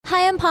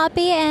Hi, I'm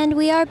Poppy, and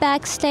we are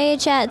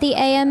backstage at the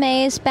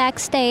AMA's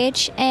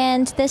backstage,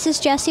 and this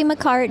is Jesse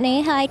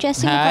McCartney. Hi,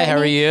 Jesse McCartney. Hi, how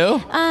are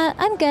you?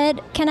 I'm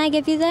good. Can I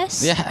give you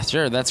this? Yeah,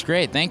 sure. That's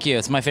great. Thank you.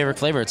 It's my favorite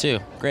flavor, too.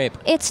 Grape.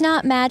 It's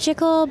not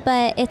magical,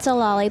 but it's a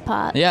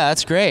lollipop. Yeah,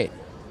 that's great.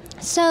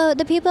 So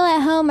the people at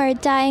home are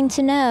dying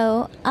to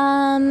know,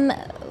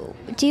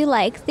 do you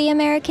like the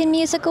American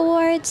Music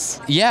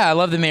Awards? Yeah, I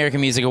love the American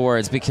Music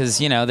Awards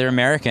because, you know, they're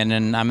American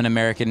and I'm an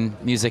American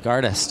music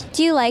artist.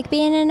 Do you like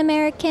being an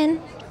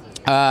American?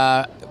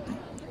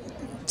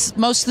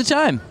 Most of the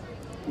time.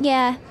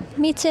 Yeah,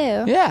 me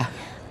too. Yeah.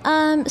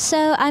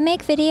 So I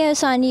make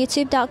videos on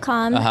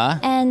YouTube.com,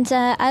 and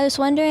I was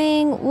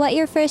wondering what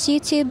your first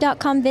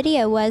YouTube.com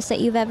video was that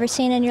you've ever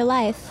seen in your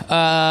life.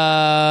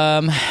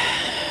 My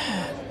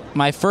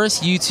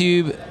first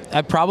YouTube,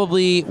 I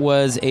probably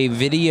was a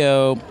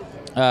video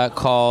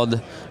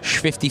called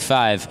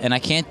Sh55, and I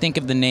can't think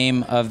of the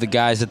name of the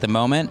guys at the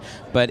moment,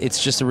 but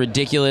it's just a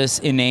ridiculous,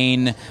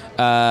 inane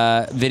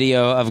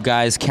video of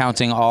guys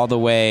counting all the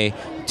way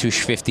to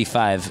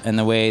Sh55, and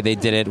the way they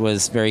did it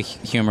was very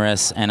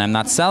humorous, and I'm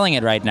not selling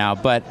it right now,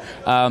 but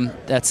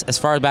that's as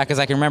far back as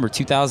I can remember,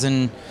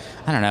 2000,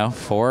 I don't know,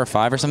 4 or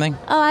 5 or something.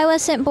 Oh, I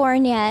wasn't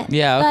born yet.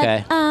 Yeah,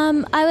 okay.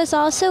 But I was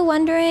also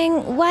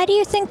wondering, why do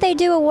you think they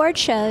do award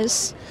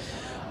shows?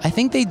 I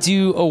think they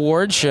do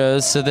award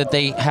shows so that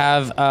they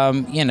have,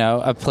 you know,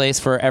 a place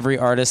for every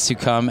artist to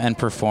come and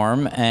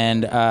perform,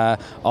 and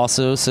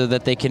also so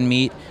that they can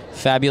meet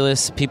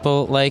fabulous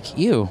people like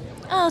you.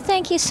 Oh,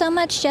 thank you so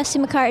much, Jesse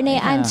McCartney.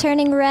 Yeah. I'm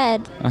turning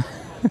red.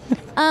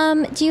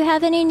 Do you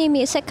have any new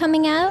music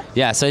coming out?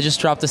 Yeah, so I just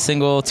dropped a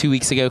single 2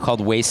 weeks ago called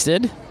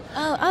Wasted.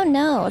 Oh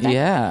no.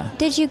 Yeah.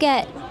 Did you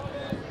get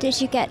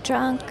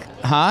drunk?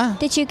 Huh?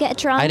 Did you get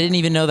drunk? I didn't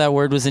even know that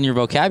word was in your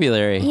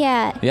vocabulary.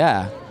 Yeah.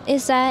 Yeah.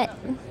 Is that...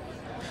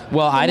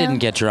 Well, I didn't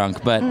get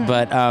drunk, but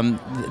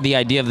the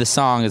idea of the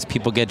song is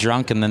people get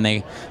drunk and then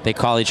they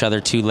call each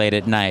other too late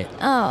at night.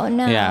 Oh,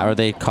 no. Yeah, or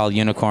they call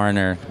unicorn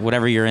or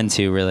whatever you're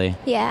into, really.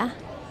 Yeah.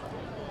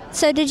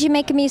 So did you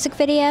make a music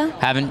video?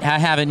 I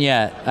haven't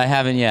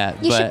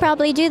yet. You should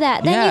probably do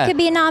that. Then you could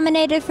be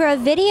nominated for a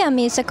Video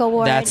Music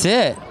Award. That's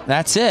it.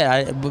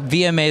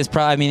 VMAs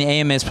probably, I mean,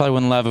 AMAs probably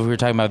wouldn't love if we were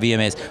talking about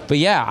VMAs. But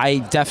yeah, I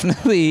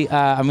definitely,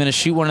 I'm going to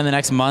shoot one in the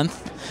next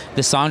month.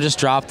 The song just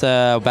dropped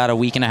about a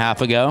week and a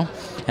half ago,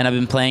 and I've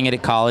been playing it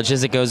at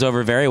colleges. It goes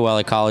over very well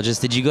at colleges.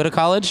 Did you go to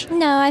college?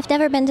 No, I've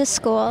never been to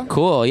school.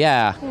 Cool,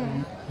 yeah.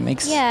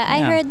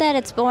 I heard that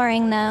it's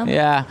boring, though.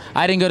 Yeah,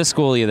 I didn't go to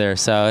school either,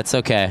 so it's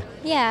okay.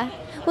 Yeah.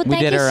 Well,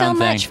 thank you so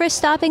much for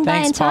stopping by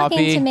and talking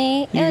to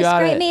me. It was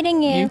great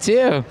meeting you. You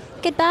too.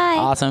 Goodbye.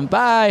 Awesome.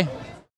 Bye.